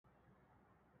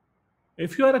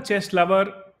If you are a chess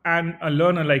lover and a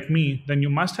learner like me, then you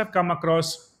must have come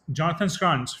across Jonathan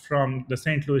Schrantz from the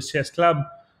St. Louis Chess Club.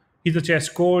 He's a chess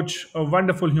coach, a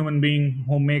wonderful human being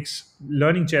who makes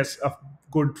learning chess a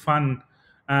good fun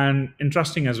and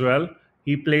interesting as well.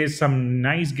 He plays some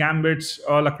nice gambits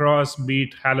all across, be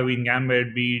it Halloween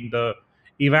Gambit, be it the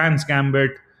Evans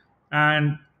Gambit,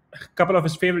 and a couple of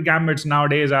his favorite gambits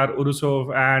nowadays are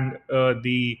Urusov and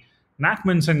the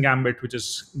Nachmanson Gambit, which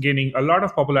is gaining a lot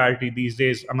of popularity these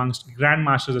days amongst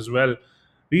grandmasters as well.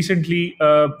 Recently,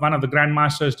 one of the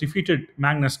grandmasters defeated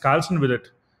Magnus Carlsen with it.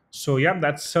 So, yeah,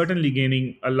 that's certainly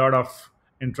gaining a lot of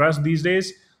interest these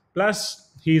days.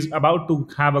 Plus, he's about to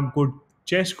have a good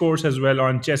chess course as well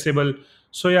on Chessable.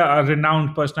 So, yeah, a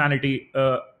renowned personality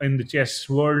in the chess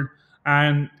world.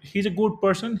 And he's a good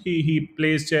person. He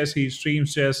plays chess, he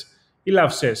streams chess, he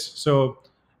loves chess. So,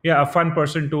 yeah, a fun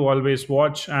person to always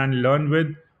watch and learn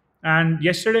with. And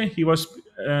yesterday he was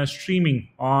streaming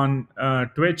on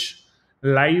Twitch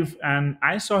live, and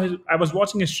I was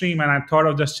watching his stream, and I thought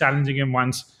of just challenging him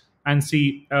once and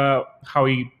see how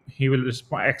he will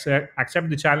accept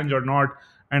the challenge or not,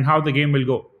 and how the game will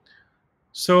go.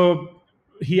 So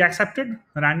he accepted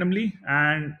randomly,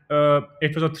 and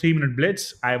it was a 3 minute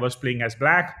blitz. I was playing as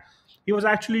black. He was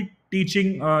actually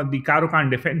teaching the Caro Kann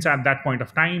defense at that point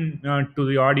of time to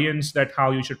the audience, that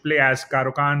how you should play as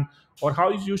Caro Kann, or how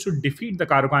you should defeat the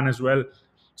Caro Kann as well.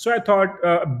 So I thought,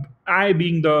 I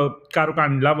being the Caro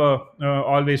Kann lover,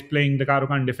 always playing the Caro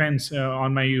Kann defense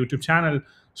on my YouTube channel,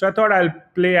 so I thought I'll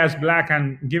play as black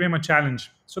and give him a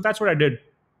challenge. So that's what I did.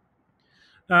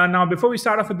 Now, before we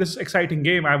start off with this exciting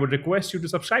game, I would request you to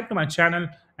subscribe to my channel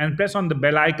and press on the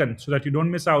bell icon so that you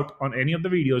don't miss out on any of the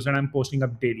videos that I'm posting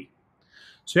up daily.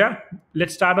 So, yeah,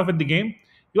 let's start off with the game.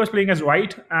 He was playing as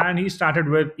white and he started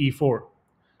with e4.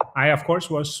 I, of course,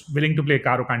 was willing to play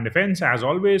Caro Kann defense as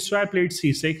always, so I played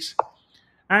c6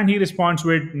 and he responds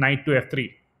with knight to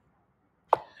f3.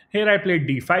 Here I played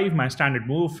d5, my standard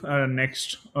move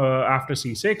next after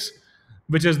c6,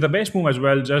 which is the best move as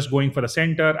well, just going for the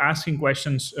center, asking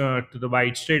questions to the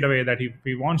white straight away that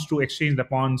he wants to exchange the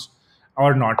pawns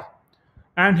or not.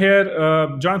 And here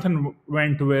Jonathan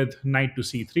went with knight to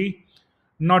c3.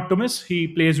 Not to miss, he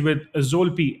plays with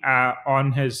Zolpi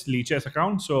on his Lee Chess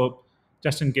account. So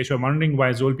just in case you're wondering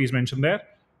why Zolpi is mentioned there.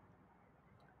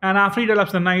 And after he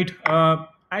develops the knight,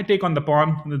 I take on the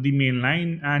pawn, the main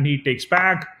line, and he takes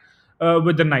back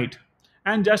with the knight.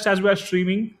 And just as we are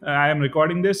streaming, I am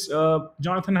recording this,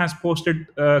 Jonathan has posted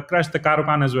Crush the Caro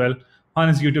Kann as well on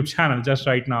his YouTube channel just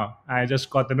right now. I just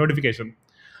got the notification.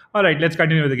 All right, let's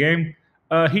continue with the game.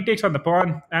 He takes on the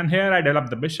pawn, and here I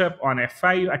develop the bishop on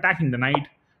f5, attacking the knight.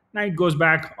 Knight goes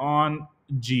back on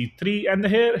g3, and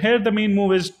here the main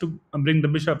move is to bring the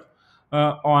bishop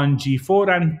on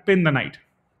g4 and pin the knight.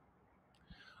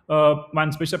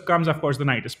 Once bishop comes, of course, the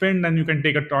knight is pinned, and you can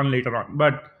take it on later on.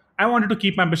 But I wanted to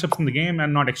keep my bishops in the game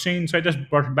and not exchange, so I just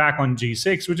brought it back on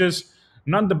g6, which is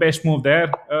not the best move there.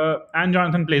 And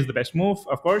Jonathan plays the best move,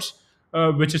 of course,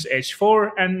 which is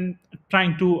h4, and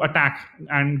trying to attack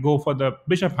and go for the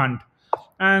bishop hunt.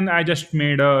 And I just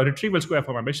made a retrieval square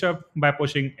for my bishop by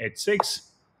pushing h6.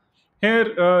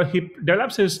 Here, he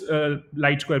develops his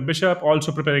light square bishop,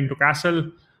 also preparing to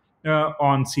castle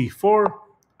on c4.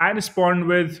 I respond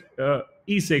with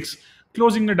e6,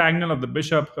 closing the diagonal of the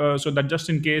bishop so that just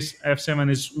in case f7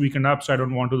 is weakened up, so I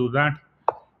don't want to do that.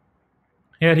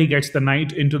 Here he gets the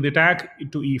knight into the attack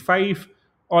to e5,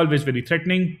 always very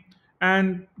threatening.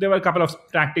 And there were a couple of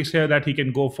tactics here that he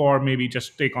can go for, maybe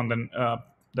just take on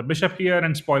the bishop here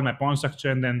and spoil my pawn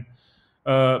structure, and then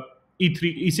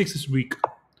e3, e6 is weak.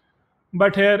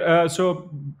 But here, so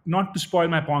not to spoil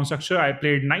my pawn structure, I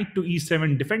played knight to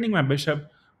e7, defending my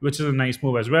bishop, which is a nice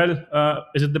move as well.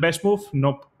 Is it the best move?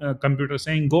 Nope. Computer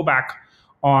saying go back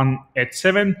on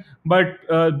h7. But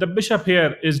the bishop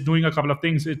here is doing a couple of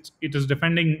things. It is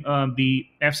defending the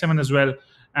f7 as well.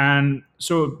 And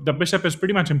so the bishop is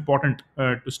pretty much important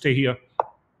to stay here.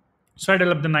 So I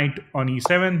develop the knight on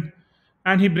e7.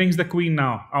 And he brings the queen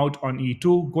now out on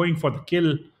e2, going for the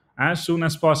kill as soon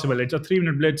as possible. It's a 3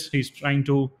 minute blitz. He's trying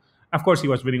to, of course, he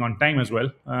was winning on time as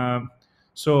well.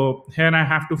 So here I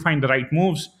have to find the right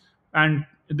moves, and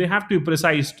they have to be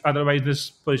precise. Otherwise, this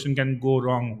position can go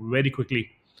wrong very quickly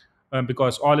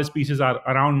because all his pieces are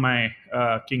around my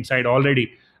king side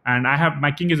already, and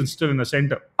my king is still in the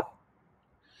center.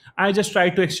 I just try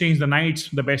to exchange the knights.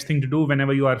 The best thing to do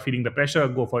whenever you are feeling the pressure,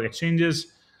 go for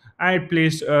exchanges. I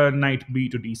placed knight b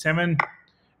to d7.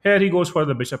 Here he goes for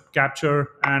the bishop capture,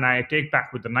 and I take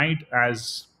back with the knight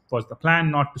as was the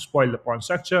plan, not to spoil the pawn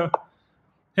structure.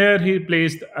 Here he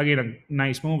plays again a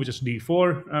nice move, which is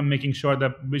d4, making sure the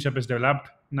bishop is developed.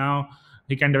 Now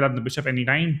he can develop the bishop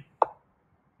anytime.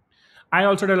 I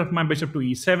also developed my bishop to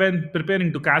e7,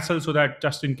 preparing to castle so that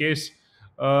just in case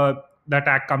uh, the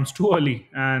attack comes too early,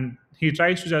 and he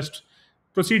tries to just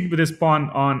proceed with his pawn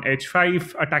on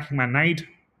h5, attacking my knight.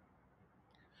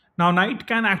 Now, knight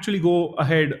can actually go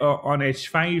ahead on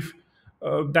h5.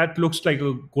 That looks like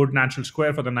a good natural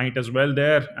square for the knight as well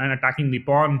there, and attacking the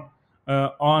pawn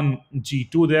on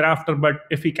g2 thereafter. But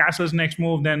if he castles next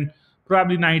move, then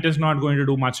probably knight is not going to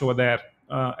do much over there,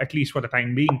 at least for the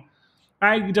time being.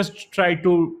 I just try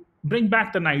to bring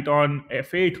back the knight on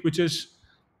f8, which is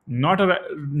not a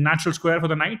natural square for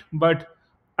the knight, but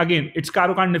again, it's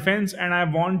Caro Kann defense, and I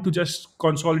want to just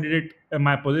consolidate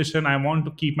my position. I want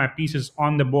to keep my pieces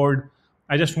on the board.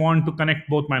 I just want to connect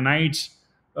both my knights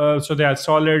so they are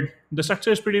solid. The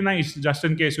structure is pretty nice, just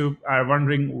in case you are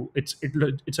wondering.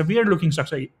 It's a weird looking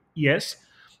structure, yes,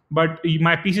 but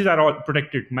my pieces are all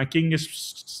protected. My king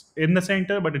is in the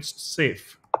center, but it's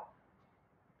safe.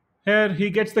 Here he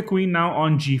gets the queen now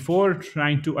on g4,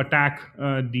 trying to attack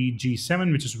the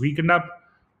g7, which is weakened up.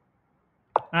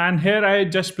 And here I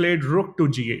just played rook to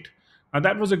g8. Now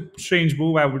that was a strange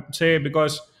move, I would say,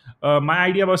 because my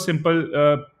idea was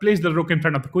simple: place the rook in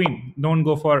front of the queen. Don't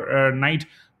go for knight.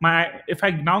 If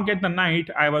I now get the knight,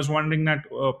 I was wondering that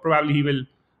probably he will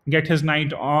get his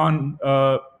knight on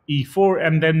e4,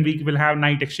 and then we will have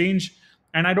knight exchange.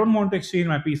 And I don't want to exchange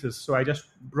my pieces, so I just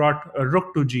brought a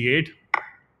rook to g8.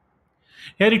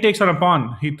 Here he takes on a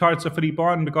pawn. He thought it's a free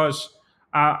pawn because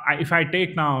if I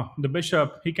take now the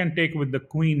bishop, he can take with the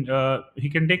queen. He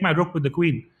can take my rook with the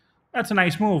queen. That's a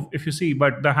nice move if you see.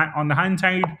 But on the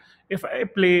hindsight, if I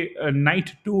play a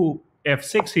knight to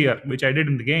f6 here, which I did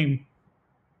in the game,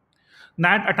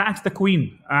 that attacks the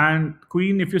queen. And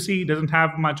queen, if you see, doesn't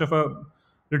have much of a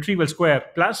retrieval square.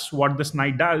 Plus, what this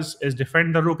knight does is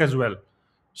defend the rook as well.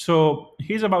 So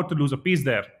he's about to lose a piece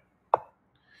there.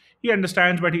 He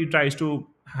understands, but he tries to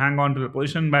hang on to the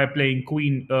position by playing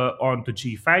queen onto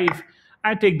g5.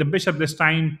 I take the bishop this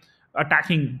time,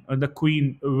 attacking the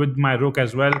queen with my rook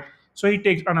as well. So he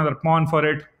takes another pawn for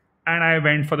it, and I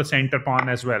went for the center pawn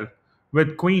as well.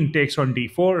 With queen takes on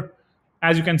d4.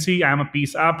 As you can see, I am a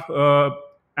piece up,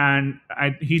 and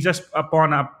he's just a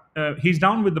pawn up. He's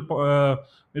down with the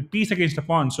piece against the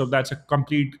pawn, so that's a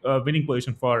complete winning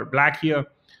position for black here.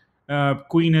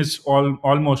 Queen is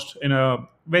almost in a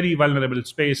very vulnerable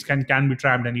space, can be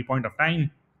trapped any point of time.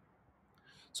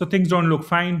 So things don't look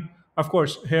fine. Of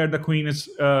course, here the queen is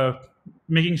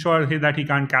making sure that he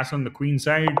can't castle on the queen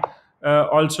side.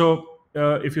 Also,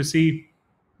 if you see,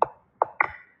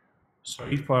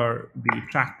 sorry for the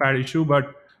trackpad issue,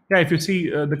 but yeah, if you see,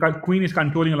 the queen is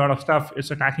controlling a lot of stuff.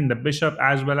 It's attacking the bishop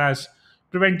as well as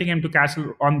preventing him to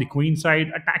castle on the queen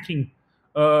side, attacking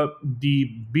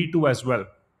the b2 as well.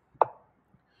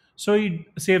 So he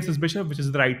saves his bishop, which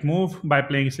is the right move, by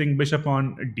placing bishop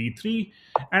on d3.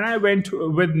 And I went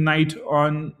with knight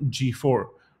on g4.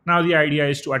 Now the idea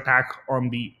is to attack on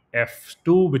the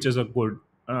f2, which is a good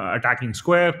attacking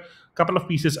square. Couple of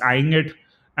pieces eyeing it.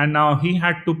 And now he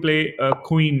had to play a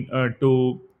queen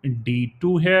to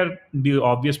d2 here, the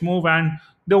obvious move, and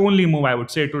the only move I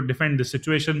would say to defend this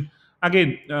situation.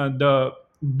 Again, the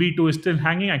b2 is still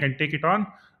hanging. I can take it on.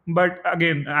 But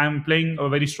again, I'm playing a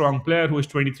very strong player who is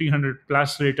 2300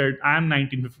 plus rated. I'm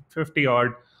 1950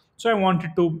 odd. So I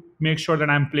wanted to make sure that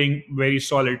I'm playing very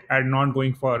solid and not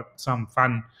going for some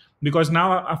fun. Because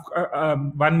now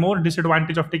one more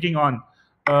disadvantage of taking on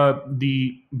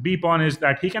the b pawn is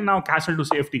that he can now castle to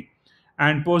safety,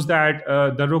 and post that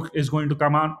the rook is going to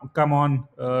come on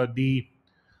the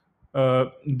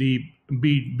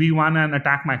b1 and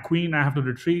attack my queen. I have to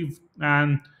retrieve,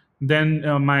 and then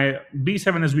my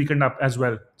b7 is weakened up as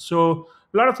well. So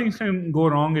a lot of things can go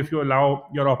wrong if you allow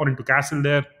your opponent to castle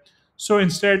there. So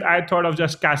instead, I thought of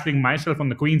just castling myself on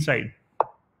the queen side,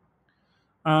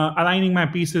 aligning my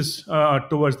pieces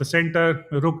towards the center.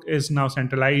 Rook is now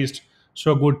centralized,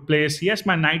 so good place. Yes,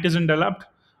 my knight isn't developed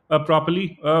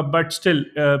properly, but still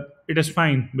it is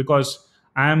fine because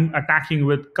I am attacking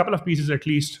with a couple of pieces at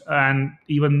least, and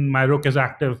even my rook is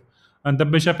active. And the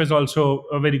bishop is also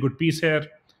a very good piece here.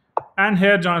 And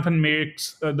here Jonathan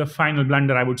makes the final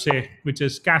blunder, I would say, which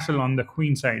is castle on the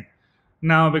queen side.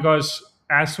 Now, because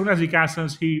as soon as he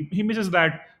castles, he misses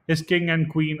that his king and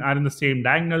queen are in the same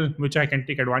diagonal, which I can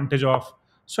take advantage of.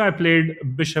 So I played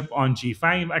bishop on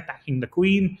g5, attacking the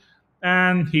queen,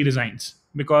 and he resigns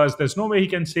because there's no way he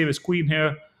can save his queen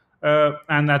here,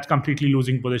 and that's completely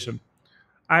losing position.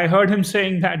 I heard him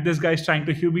saying that this guy's trying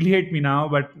to humiliate me now,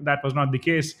 but that was not the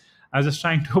case. I was just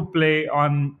trying to play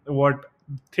on what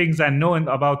things I know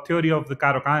about theory of the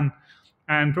Caro Kann,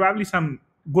 and probably some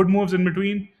good moves in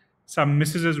between, some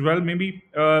misses as well. Maybe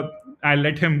I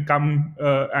let him come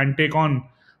and take on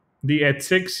the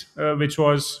h6, which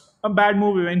was a bad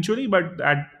move eventually, but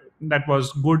that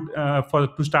was good for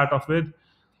to start off with.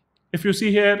 If you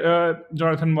see here,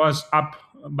 Jonathan was up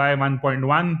by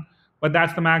 1.1, but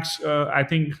that's the max. I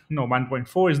think no,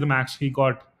 1.4 is the max he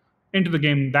got into the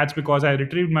game. That's because I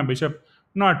retrieved my bishop,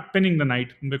 not pinning the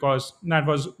knight, because that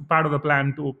was part of the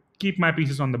plan to keep my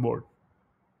pieces on the board.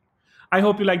 I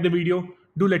hope you like the video.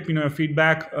 Do let me know your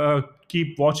feedback.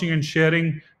 Keep watching and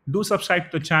sharing. Do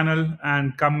subscribe to the channel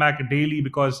and come back daily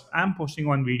because I'm posting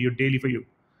one video daily for you.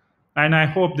 And I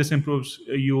hope this improves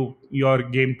your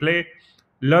gameplay.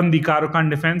 Learn the Caro Kann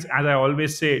defense. As I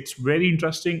always say, it's very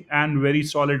interesting and very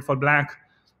solid for black.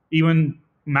 Even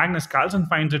Magnus Carlsen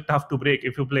finds it tough to break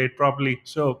if you play it properly.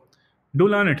 So do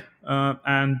learn it,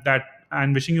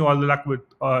 and wishing you all the luck with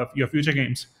your future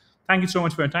games. Thank you so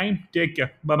much for your time. Take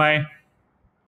care. Bye bye.